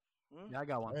Yeah, I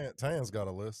got one. Tan's got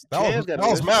a list. That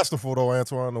was masterful, though,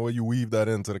 Antoine, the way you weave that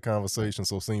into the conversation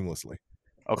so seamlessly.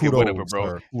 Okay, Kudos, whatever, bro.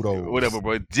 Sir. Kudos. Whatever,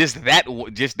 bro. Just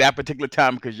that particular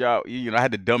time, because y'all, I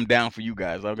had to dumb down for you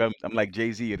guys. I'm like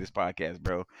Jay-Z of this podcast,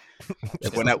 bro.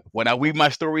 Like when I weave my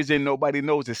stories in, nobody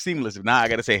knows it's seamless. Now I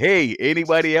gotta say, hey,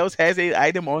 anybody else has an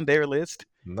item on their list?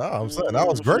 No, I'm saying that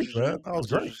was great, man. That was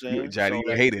great. Johnny,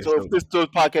 you hate it. So if this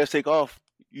podcast take off,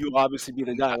 you'll obviously be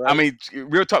the guy, right? I mean,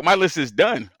 real talk. My list is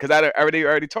done because I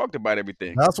already talked about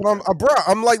everything. That's what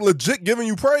I'm like legit giving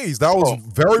you praise. That was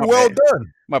very well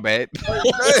done. My bad.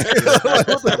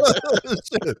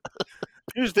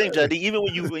 Here's the thing, Johnny. Even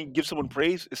when you give someone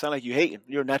praise, it sounds like you hating.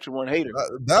 You're a natural born hater.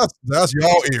 That's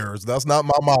y'all ears. That's not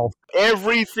my mouth.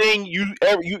 Everything you're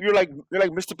like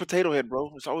Mr. Potato Head,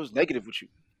 bro. It's always negative with you.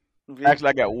 Okay? Actually,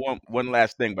 I got one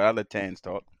last thing, but I'll let Tans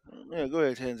talk. Yeah, go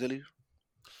ahead, Tanzili.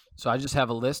 So I just have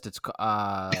a list. It's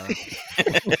I'm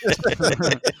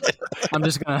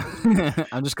just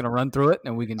gonna run through it,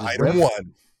 and we can just item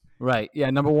one. Right. Yeah.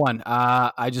 Number one.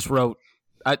 I just wrote.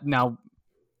 Now,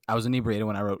 I was inebriated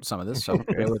when I wrote some of this, so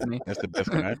bear with me. That's the best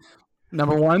kind.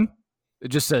 Number one. It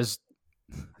just says.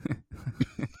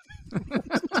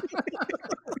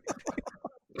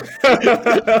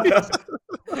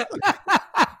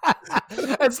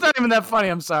 It's not even that funny.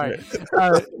 I'm sorry.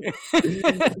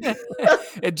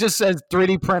 It just says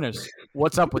 3D printers.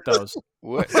 What's up with those?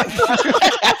 What?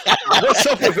 What's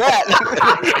up with that?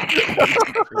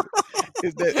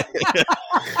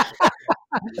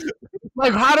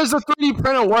 Like, how does a 3D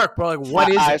printer work, bro? Like, what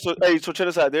is it? So check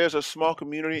this out. There's a small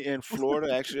community in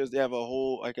Florida. Actually, they have a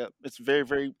whole it's very,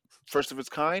 very first of its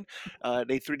kind.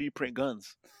 They 3D print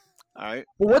guns. All right.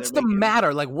 Well, what's the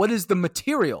matter? Like, what is the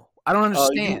material? I don't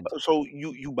understand.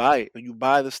 You buy it. You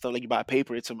buy the stuff like you buy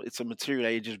paper. It's a material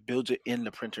that you just builds it in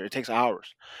the printer. It takes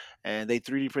hours, and they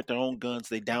 3D print their own guns.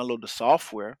 They download the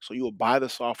software, so you will buy the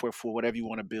software for whatever you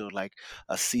want to build, like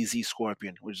a CZ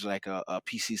Scorpion, which is like a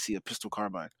PCC, a pistol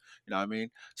carbine. You know what I mean?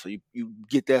 So you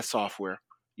get that software.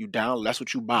 You download. That's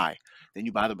what you buy. Then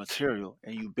you buy the material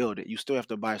and you build it. You still have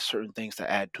to buy certain things to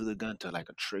add to the gun, to like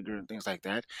a trigger and things like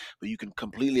that. But you can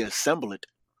completely assemble it,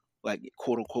 like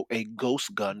quote unquote a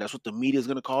ghost gun. That's what the media is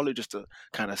gonna call it, just to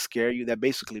kind of scare you. That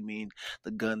basically means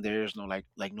the gun there's no like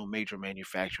no major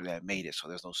manufacturer that made it, so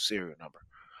there's no serial number.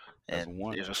 And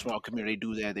there's a small community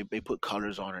do that. They put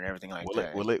colors on it and everything like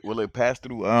that. Will it pass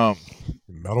through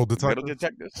metal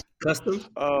detectors? Custom?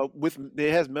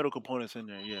 It has metal components in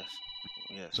there. Yes.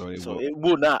 So it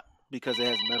will not, because it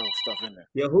has metal stuff in there.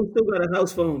 Yo, who still got a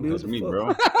house phone? That's me,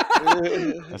 bro.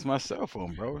 That's my cell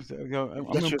phone, bro.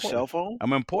 That's your cell phone?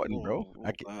 I'm important, bro.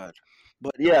 God.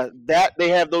 But yeah, that they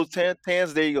have those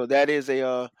tans. There you go. That is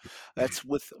that's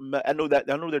with. I know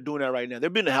they're doing that right now. They're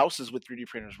building houses with 3D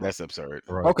printers. Bro. That's absurd.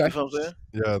 Right. Okay. You know what I'm saying?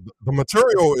 Yeah, the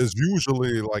material is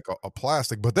usually like a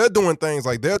plastic, but they're doing things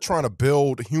like they're trying to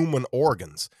build human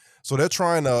organs. So they're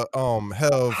trying to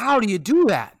have. How do you do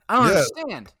that? I don't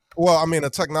understand. Well, I mean, the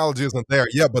technology isn't there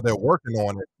yet, but they're working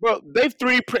on it. Bro, they've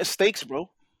 3D print steaks, bro.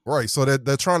 Right. So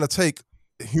they're trying to take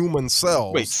human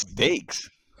cells. Wait, steaks?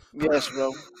 Yes,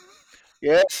 bro.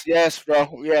 Yes,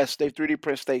 bro. Yes, they 3D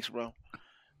print steaks, bro.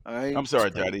 All right. I'm sorry,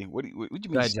 Daddy. What do you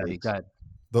mean steaks?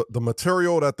 The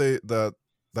material that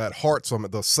that hearts are,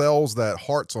 the cells that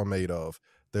hearts are made of,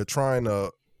 they're trying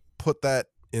to put that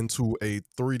into a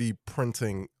 3D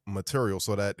printing material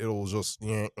so that it'll just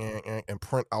and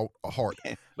print out a heart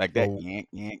like that. So where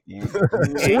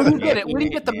do you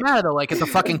get the matter though? Like at the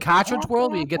fucking cartridge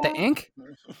world, where you get the ink?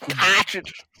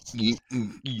 Cartridge. I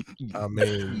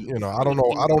mean, I don't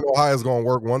know how it's gonna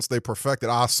work once they perfect it.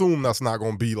 I assume that's not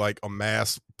gonna be like a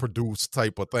mass produced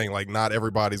type of thing. Like not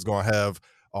everybody's gonna have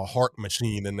a heart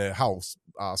machine in their house.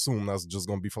 I assume that's just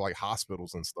gonna be for like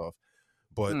hospitals and stuff.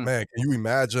 But man, can you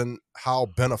imagine how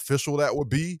beneficial that would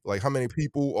be? Like how many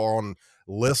people are on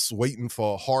lists waiting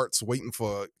for hearts, waiting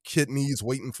for kidneys,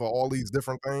 waiting for all these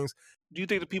different things? Do you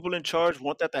think the people in charge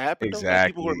want that to happen? Exactly. Like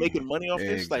people who are making money off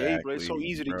this? Like, hey, bro, it's so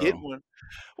easy to get one.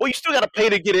 Well, you still got to pay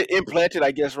to get it implanted,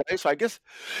 I guess, right? So I guess,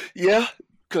 yeah.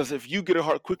 Because if you get a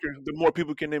heart quicker, the more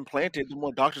people can implant it, the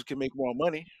more doctors can make more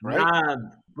money, right? Nah,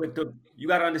 but you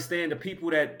got to understand the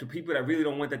people that really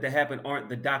don't want that to happen aren't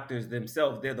the doctors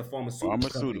themselves. They're the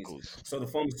pharmaceuticals. Companies. So the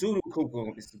pharmaceutical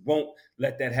companies won't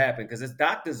let that happen because as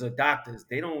doctors are doctors.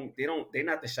 They're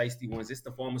not the shiesty ones. It's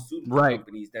the pharmaceutical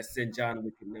companies that send John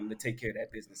Wick and them to take care of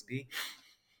that business. You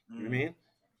know what I mean?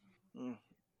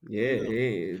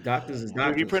 Yeah. Doctors is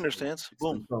doctors. 3D printer stands.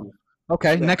 Boom.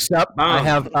 Okay. Next up, I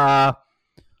have.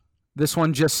 This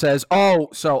one just says,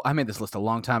 so I made this list a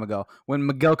long time ago. When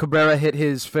Miguel Cabrera hit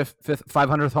his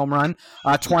 500th home run.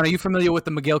 Twan, are you familiar with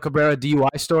the Miguel Cabrera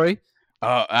DUI story?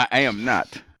 I am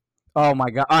not. Oh my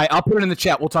God! All right, I'll put it in the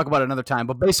chat. We'll talk about it another time.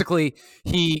 But basically,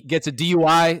 he gets a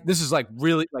DUI. This is like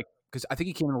really like because I think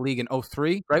he came in the league in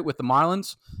 2003, right, with the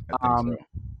Marlins. So.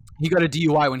 He got a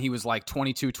DUI when he was like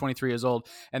 22, 23 years old.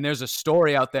 And there's a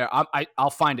story out there. I'll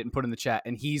find it and put it in the chat.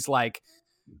 And he's like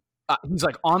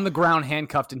on the ground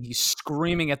handcuffed and he's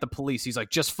screaming at the police. He's like,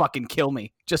 just fucking kill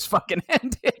me. Just fucking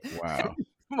end it. Wow.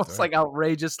 Almost like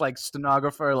outrageous, like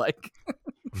stenographer. Like,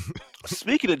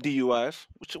 speaking of DUIs,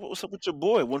 what's up with your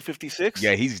boy, 156?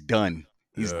 Yeah, he's done.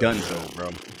 He's done so, bro.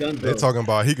 They're talking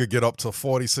about he could get up to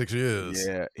 46 years.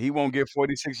 Yeah, he won't get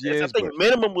 46 years. I think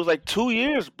minimum was like 2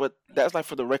 years, but that's like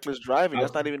for the reckless driving.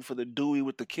 That's not even for the Dewey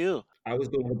with the kill. I was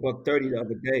doing $130 the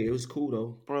other day. It was cool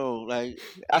though, bro. Like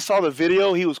I saw the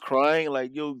video, he was crying,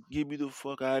 like, "Yo, get me the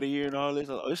fuck out of here" and all this.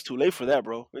 It's too late for that,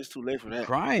 bro. It's too late for that.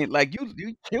 Crying like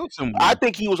you killed someone. I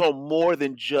think he was on more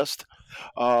than just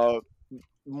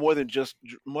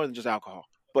alcohol.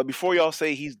 But before y'all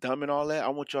say he's dumb and all that, I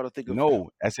want y'all to think of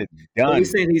I said done.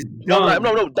 He's saying he's done.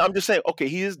 No. I'm just saying, okay,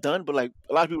 he is done. But like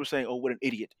a lot of people are saying, "Oh, what an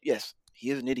idiot." Yes, he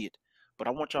is an idiot. But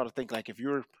I want y'all to think like if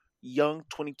you're young,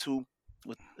 22,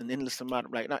 with an endless amount,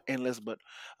 right? Not endless, but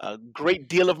a great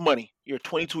deal of money. You're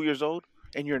 22 years old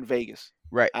and you're in Vegas,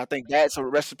 right? I think that's a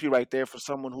recipe right there for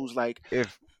someone who's like,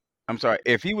 if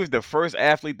he was the first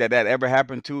athlete that ever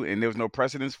happened to, and there was no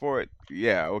precedence for it,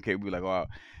 yeah, okay, we'd be like, wow.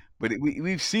 But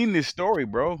we've seen this story,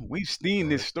 bro. We've seen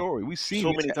this story. We've seen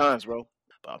so many times, bro.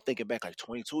 But I'm thinking back, like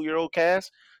 22-year-old Cass.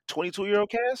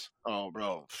 Oh,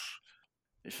 bro.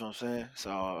 You know what I'm saying? So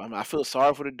I feel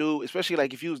sorry for the dude, especially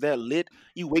like if you was that lit,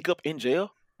 you wake up in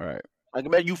jail. Right. Like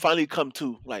imagine you finally come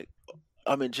to, like,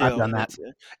 I'm in jail. I've done that.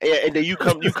 And then you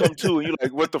come to, and you're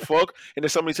like, what the fuck? And then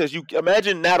somebody says, you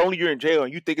imagine not only you're in jail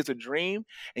and you think it's a dream,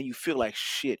 and you feel like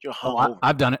shit. You're hungover.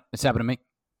 I've done it. It's happened to me.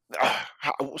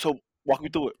 So walk me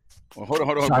through it. Well, hold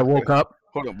on. So I woke up.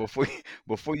 Hold on, before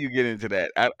you get into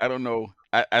that, I don't know.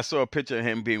 I saw a picture of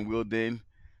him being wheeled in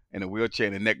a wheelchair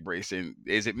and a neck brace. And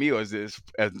is it me or is this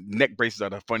neck braces are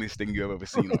the funniest thing you have ever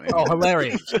seen on it? Oh,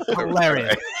 hilarious.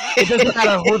 Hilarious. It doesn't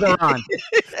matter who they're on.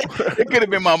 It could have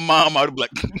been my mom. I would be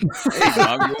like, hey,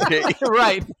 mom, you okay?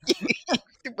 Right.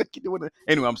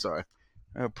 Anyway, I'm sorry.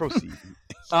 Proceed.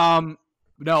 No,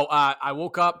 I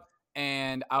woke up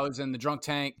and I was in the drunk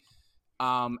tank.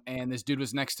 And this dude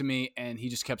was next to me and he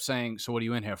just kept saying, "So what are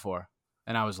you in here for?"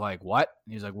 And I was like, "What?"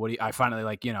 And he's like, "What do you?" I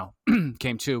finally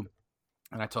came to,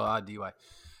 and I told DUI,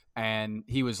 and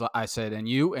I said, "And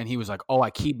you?" And he was like, "Oh, I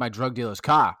keyed my drug dealer's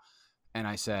car." And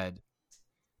I said,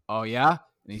 "Oh yeah?"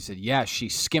 And he said, "Yeah, she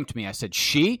skimped me." I said,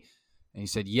 "She?" And he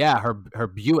said, "Yeah, her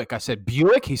Buick." I said,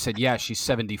 "Buick?" He said, "Yeah, she's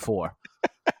 74.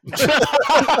 That's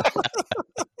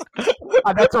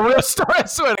a real story, I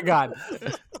swear to God.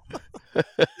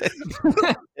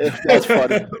 That's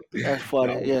funny. That's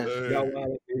funny. Yeah.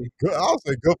 I'll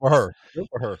say good for her. Good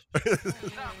for her.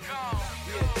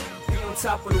 Be on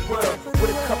top of the world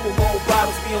with a couple more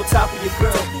bottles. Be on top of your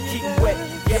girl. Keep it wet.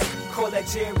 Yeah. Call that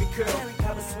Jerry curl.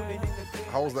 Have a swimming in the.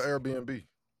 How was the Airbnb? It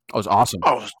was awesome.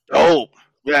 Oh, it was dope.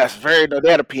 Yes, very dope. They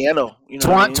had a piano. You know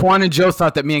Twan and Joe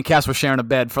thought that me and Cass were sharing a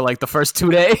bed for like the first 2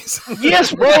 days.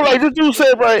 Yes, bro. Like this dude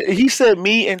said, right? He said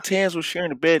me and Tans were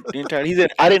sharing a bed the entire. He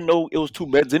said I didn't know it was 2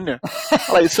 beds in there.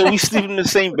 Like so, we sleep in the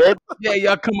same bed. Yeah,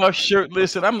 y'all come up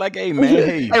shirtless, and I'm like, hey man,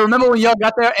 hey. Hey, remember when y'all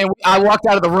got there and I walked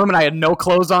out of the room and I had no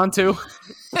clothes on too?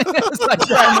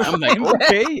 I'm like,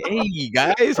 okay, hey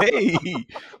guys, hey,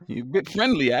 you're a bit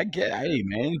friendly. I get, hey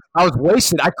man. I was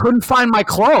wasted. I couldn't find my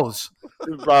clothes.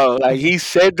 Bro, like he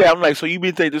said that. I'm like, so you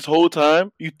been saying this whole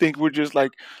time? You think we're just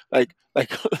like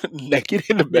naked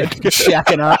in the bed,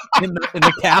 shacking up in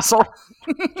the castle?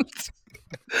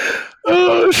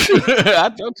 Oh shit! I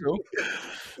thought so.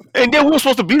 And then we were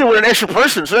supposed to be there with an extra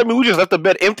person. So that means we just left the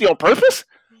bed empty on purpose.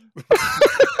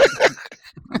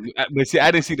 But see,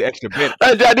 I didn't see the extra bed.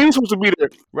 I didn't supposed to be there.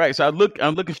 Right, so I'm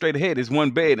looking straight ahead. There's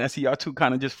one bed, and I see y'all two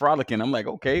kind of just frolicking. I'm like,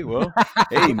 okay, well,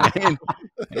 hey man,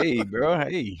 hey bro,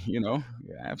 hey,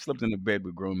 I've slept in the bed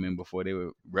with grown men before. They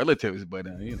were relatives, but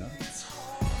I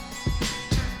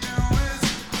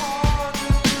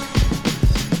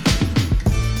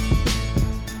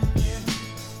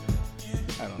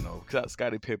don't know.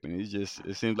 Scottie Pippen,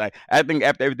 it seems like I think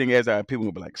after everything else, people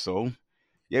will be like, so.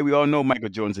 Yeah, we all know Michael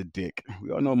Jordan's a dick. We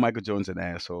all know Michael Jordan's an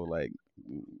asshole. Like,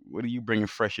 what are you bringing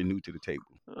fresh and new to the table?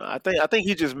 I think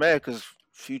he's just mad because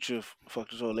Future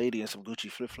fucked his old lady in some Gucci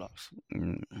flip flops.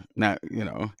 Now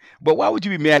but why would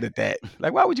you be mad at that?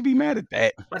 Like, why would you be mad at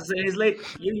that? I say it's late.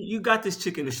 You got this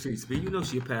chick in the streets, but you know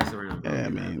she'll pass around. Bro. Yeah,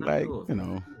 man. Like,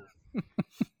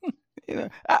 You know,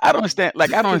 I don't understand.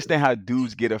 Like, I don't understand how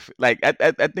dudes get like. I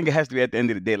think it has to be at the end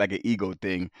of the day like an ego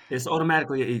thing. It's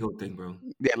automatically an ego thing, bro.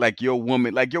 Yeah, like your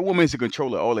woman's the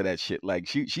controller, all of that shit. Like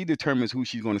she determines who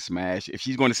she's going to smash. If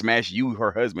she's going to smash you,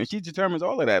 her husband, she determines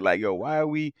all of that. Like, yo, why are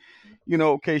we,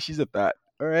 okay, she's a thought.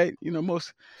 All right,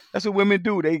 that's what women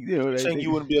do. They,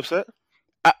 you wouldn't be upset?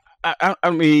 I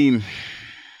mean,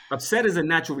 upset is a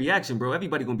natural reaction, bro.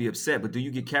 Everybody gonna be upset, but do you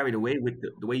get carried away with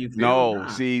the way you feel? No, nah.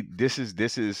 See, this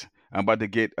is. I'm about to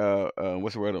get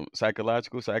what's the word?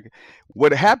 Psychological.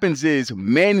 What happens is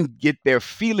men get their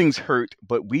feelings hurt,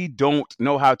 but we don't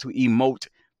know how to emote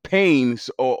pain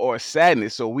or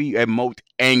sadness, so we emote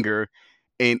anger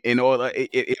and all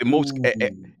it emotes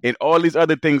and all these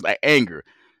other things like anger.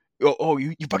 Oh,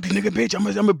 you fuck this nigga, bitch! I'm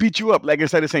gonna beat you up. Like,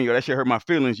 instead of saying, yo, that shit hurt my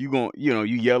feelings, you you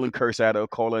yell and curse at her,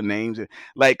 call her names,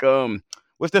 like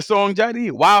what's the song, Jody?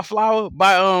 Wildflower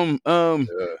by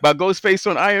Ghostface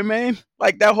on Iron Man.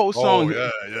 Like, that whole song.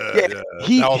 Oh, yeah.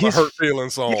 That was a hurt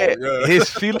feeling song. Yeah. His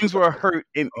feelings were hurt.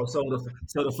 So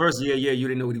the first you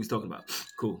didn't know what he was talking about.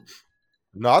 Cool.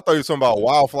 No, I thought you were talking about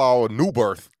Wildflower New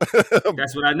Birth.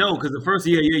 That's what I know, because the first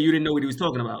you didn't know what he was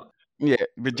talking about. Yeah,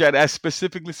 but Jody, I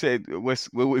specifically said what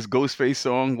was Ghostface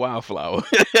song Wildflower.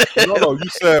 No, you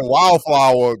said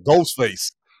Wildflower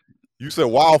Ghostface. You said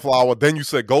Wildflower, then you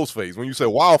said Ghostface. When you said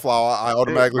Wildflower, I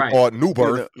automatically thought New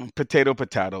Birth.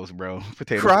 Potatoes, bro.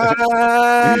 Cry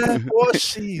for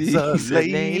she's a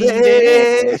lady.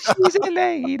 She's a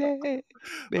lady.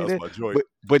 That's my joy.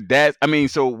 But that, I mean,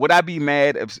 so would I be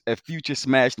mad if Future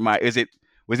smashed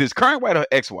was his current wife or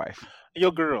ex-wife?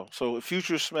 Your girl. So if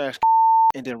Future smashed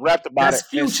and then rapped about That's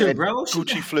Future, bro.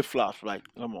 Gucci flip flops. Like,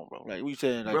 come on, bro. Like, we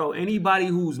saying, like, bro, anybody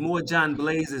who's more John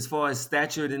Blaze as far as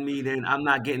stature than me, then I'm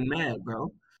not getting mad,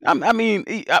 bro. I mean,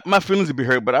 my feelings would be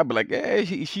hurt, but I'd be like, yeah,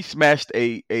 she smashed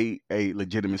a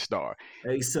legitimate star,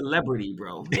 a celebrity,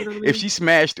 bro. You know what I mean? If she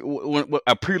smashed a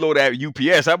preload at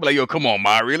UPS, I'd be like, yo, come on,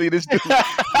 Ma, really? This dude,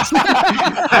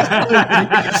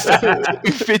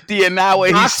 50 an hour,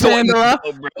 he's sorting the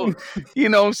belt, bro. You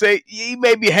know what I'm saying? He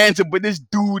may be handsome, but this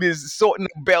dude is sorting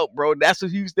the belt, bro. That's what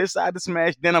he was decided to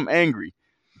smash. Then I'm angry.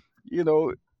 If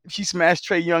she smashed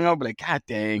Trae Young, I'll be like, God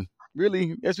dang,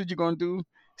 really? That's what you're gonna do?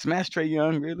 Smash Trae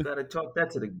Young, really? You gotta chalk that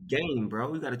to the game,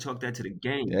 bro. You gotta chalk that to the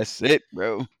game. That's it,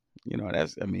 bro.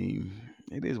 I mean,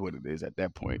 it is what it is at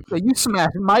that point. So you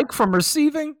smashed Mike from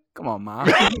receiving? Come on, man.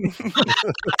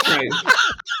 Hey,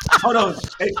 hold on.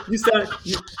 Hey, you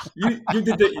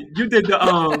did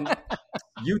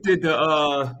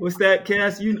the what's that,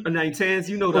 Cass? Tans,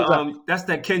 that's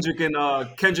that Kendrick and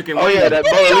oh yeah, that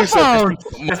Mona Lisa.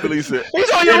 Mona Lisa. He's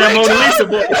on your that Mona Lisa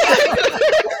boy.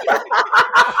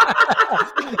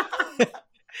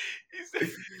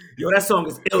 Yo, that song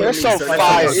is ill. That song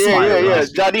fire. Yeah.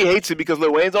 Johnny hates it because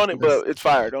Lil Wayne's on it, but it's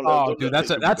fire. Dude,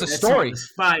 that's a story. It's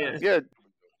fire. Yeah.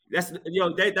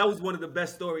 That was one of the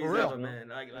best stories ever, man.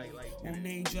 Like.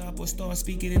 Name drop or start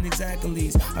speaking in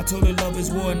exactlies. I told her love is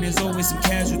war and there's always some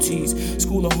casualties.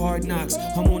 School of hard knocks.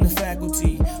 I'm on the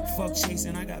faculty. Fuck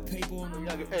chasing. I got paper on the.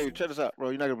 Hey, check this out, bro.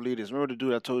 You're not gonna believe this. Remember the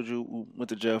dude I told you who went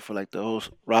to jail for like the whole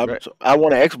robbery? Right. So I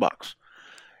want an Xbox.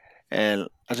 And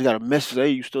I just got a message, hey,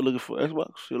 you still looking for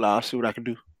Xbox? You're like, I'll see what I can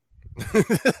do.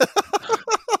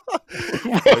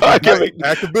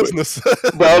 Active business.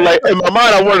 Bro, like, in my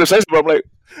mind, I wanted to say something. I'm like,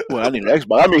 well, I need an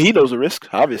Xbox. I mean, he knows the risk,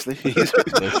 obviously.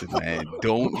 Listen, man,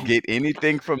 don't get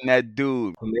anything from that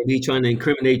dude. Maybe he's trying to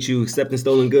incriminate you. Accepting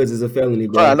stolen goods is a felony,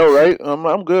 bro. I know, right?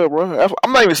 I'm good, bro.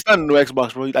 I'm not even starting a new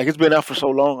Xbox, bro. Like, it's been out for so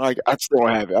long. Like, I still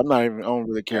don't have it. I don't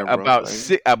really care, bro.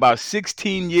 About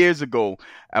 16 years ago,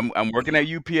 I'm working at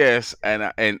UPS,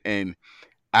 and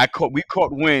we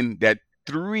caught wind that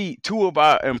two of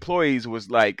our employees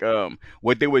was like,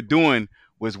 what they were doing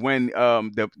was when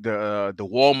the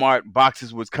Walmart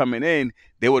boxes was coming in,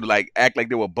 they would like act like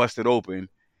they were busted open.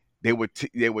 They would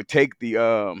take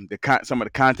some of the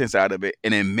contents out of it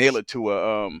and then mail it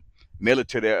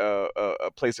to their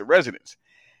place of residence.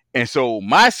 And so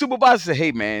my supervisor said,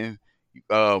 "Hey man,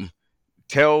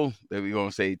 tell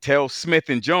Smith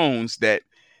and Jones that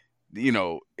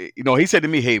he said to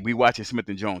me, hey, we watching Smith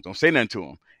and Jones. Don't say nothing to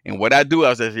him." And what I do,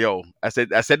 I said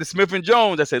to Smith and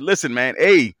Jones, I said, listen, man,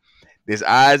 hey, there's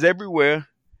eyes everywhere.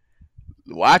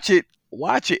 Watch it.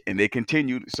 And they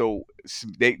continued. So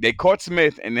they caught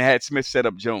Smith and they had Smith set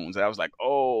up Jones. And I was like,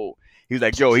 oh, he's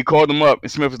like, yo, he called him up.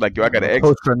 And Smith was like, yo, I got an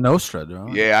Costa Nostra,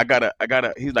 bro. Yeah, I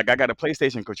got he's like, I got a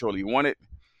PlayStation controller. You want it?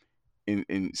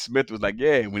 And Smith was like,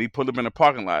 yeah. And when he pulled him in the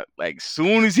parking lot, like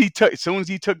soon as he took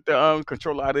the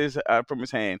controller out from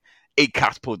his hand, 8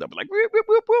 cops pulled up, like whoop, whoop,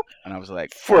 whoop, whoop. And I was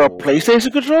like, for a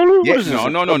PlayStation controller? Yeah,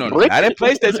 no, not a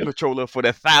PlayStation controller, for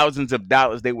the thousands of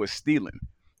dollars they were stealing.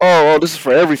 Oh, this is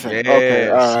for everything. Yeah, Okay,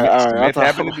 all right. Smith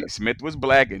happened to be. Smith was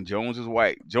black and Jones was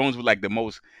white. Jones was like the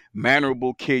most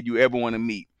mannerable kid you ever want to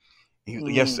meet.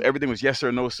 Yes, everything was yes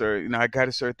sir, no sir. You know, I got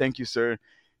it, sir. Thank you, sir.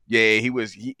 Yeah, he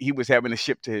was having to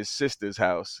ship to his sister's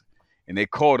house, and they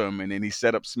called him, and then he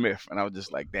set up Smith, and I was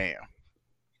just like, damn.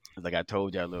 I was like, I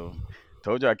told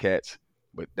y'all cats.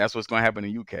 But that's what's gonna happen to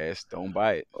you, Cass. Don't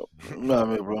buy it. No,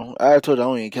 man, bro. I told you I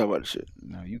don't even care about the shit.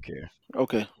 No, you care.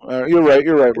 Okay, you're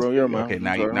right, bro. You're man. Okay,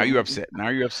 now you're upset. Now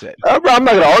you're upset. Bro, I'm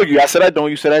not gonna argue. I said I don't.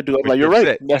 You said I do. I'm like, you're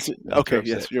right. That's it. No, okay,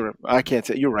 yes, you're right. I can't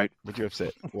say you're right. But you're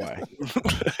upset. Why?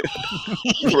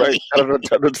 You're right. I don't know.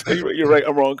 You're right.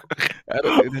 I'm wrong.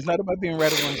 It's not about being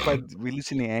right or wrong. It's about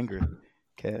releasing the anger,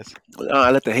 Cass.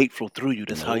 I let the hate flow through you.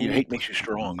 That's how your hate makes you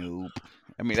strong. Nope.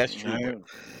 I mean, that's true.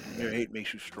 Your hate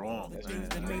makes you strong.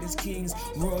 That made us kings.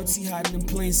 Royalty hiding in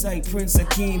plain sight. Prince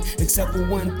Akeem. Except for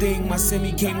one thing, my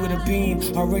semi came with a beam.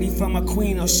 Already found my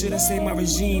queen, or should I say my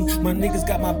regime? My niggas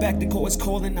got my back. The court's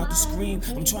calling out the scream.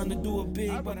 I'm trying to do it big,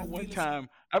 I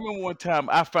remember one time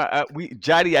I found I think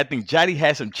Jotty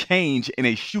had some change in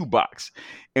a shoebox,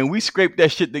 and we scraped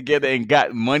that shit together and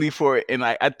got money for it. And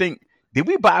I think, did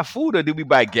we buy food or did we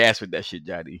buy gas with that shit,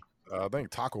 Jotty? I think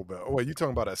Taco Bell. Oh, wait, you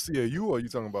talking about at CAU or you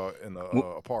talking about in the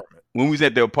apartment? When we was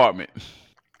at the apartment.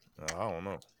 I don't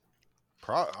know.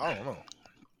 I don't know.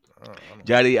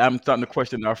 Jotty, I'm starting to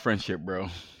question our friendship, bro.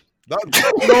 You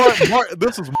know what?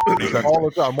 This is all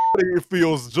the time. Marty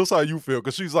feels just how you feel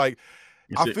because she's like,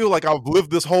 I feel like I've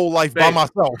lived this whole life by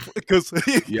myself because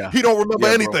he don't remember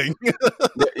anything.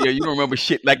 You don't remember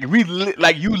shit. Like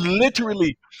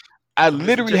I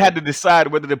literally had to decide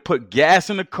whether to put gas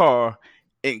in the car.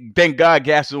 And thank God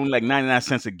gas was only like 99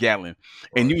 cents a gallon.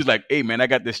 And he was like, hey, man, I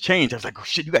got this change. I was like, oh,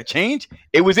 shit, you got change?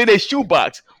 It was in a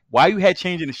shoebox. Why you had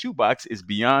change in the shoebox is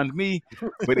beyond me.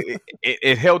 But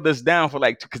it held us down for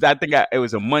because I think it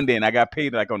was a Monday and I got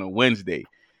paid like on a Wednesday.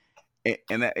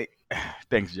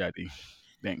 Thanks, Jotty.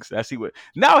 Thanks. Now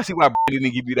I see why I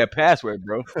didn't give you that password,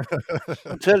 bro.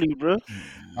 I'm telling you, bro.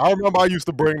 I remember I used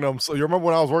to bring them. So you remember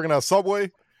when I was working at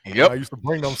Subway? Yep. I used to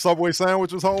bring them Subway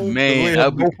sandwiches home. Man,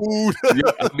 I'd be, no food.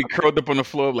 I'd be curled up on the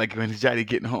floor like, when is Jotty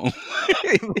getting home?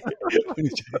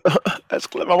 That's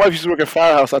clear. My wife used to work at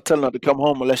Firehouse. I tell her not to come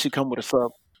home unless she come with a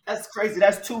sub. That's crazy.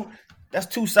 That's two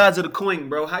sides of the coin,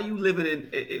 bro. How you living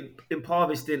in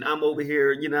impoverished and I'm over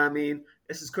here? You know what I mean?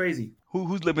 This is crazy.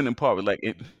 Who's living in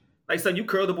poverty? Like son, you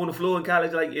curled up on the floor in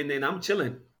college, and then I'm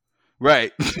chilling.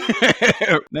 Right.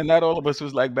 Not all of us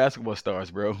was like basketball stars,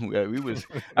 bro. I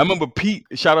remember Pete,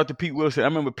 shout out to Pete Wilson. I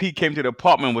remember Pete came to the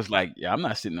apartment and was like, yeah, I'm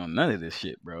not sitting on none of this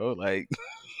shit, bro. Like,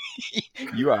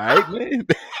 you all right, man?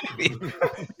 We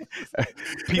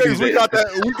got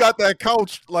that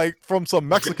couch like from some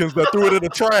Mexicans that threw it in the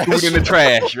trash.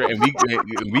 Right? And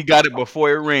we got it before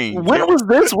it rained. When was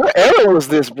this? What era was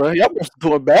this, bro? Y'all must be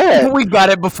doing bad. We got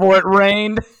it before it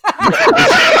rained.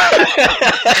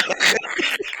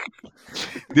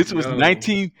 This was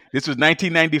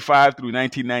 1995 through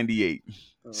 1998.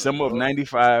 Summer of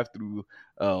 95 through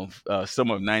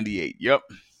summer of 98. Yep.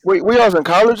 Wait, we was in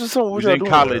college or something? We was in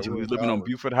college. We was living on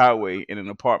Buford Highway in an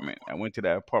apartment. I went to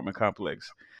that apartment complex.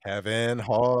 Having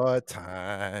hard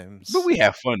times. But we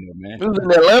have fun though, man. It was in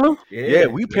Atlanta? Yeah,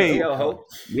 we paid.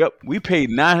 Yep, we paid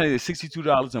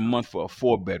 $962 a month for a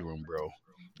 4-bedroom, bro.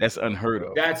 That's unheard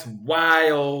of. That's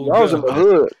wild. That was in the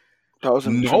hood.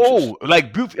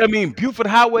 Buford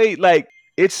Highway, like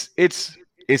it's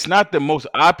not the most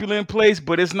opulent place,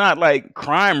 but it's not like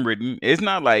crime ridden. It's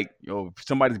not like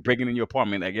somebody's breaking in your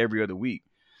apartment like every other week.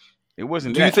 It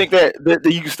wasn't. Do you think that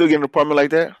you can still get an apartment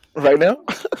like that right now?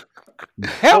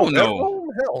 Hell no.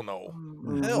 Hell no.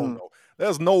 Hell no.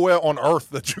 There's nowhere on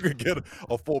earth that you can get a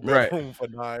 4-bedroom for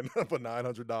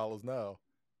 $900 now.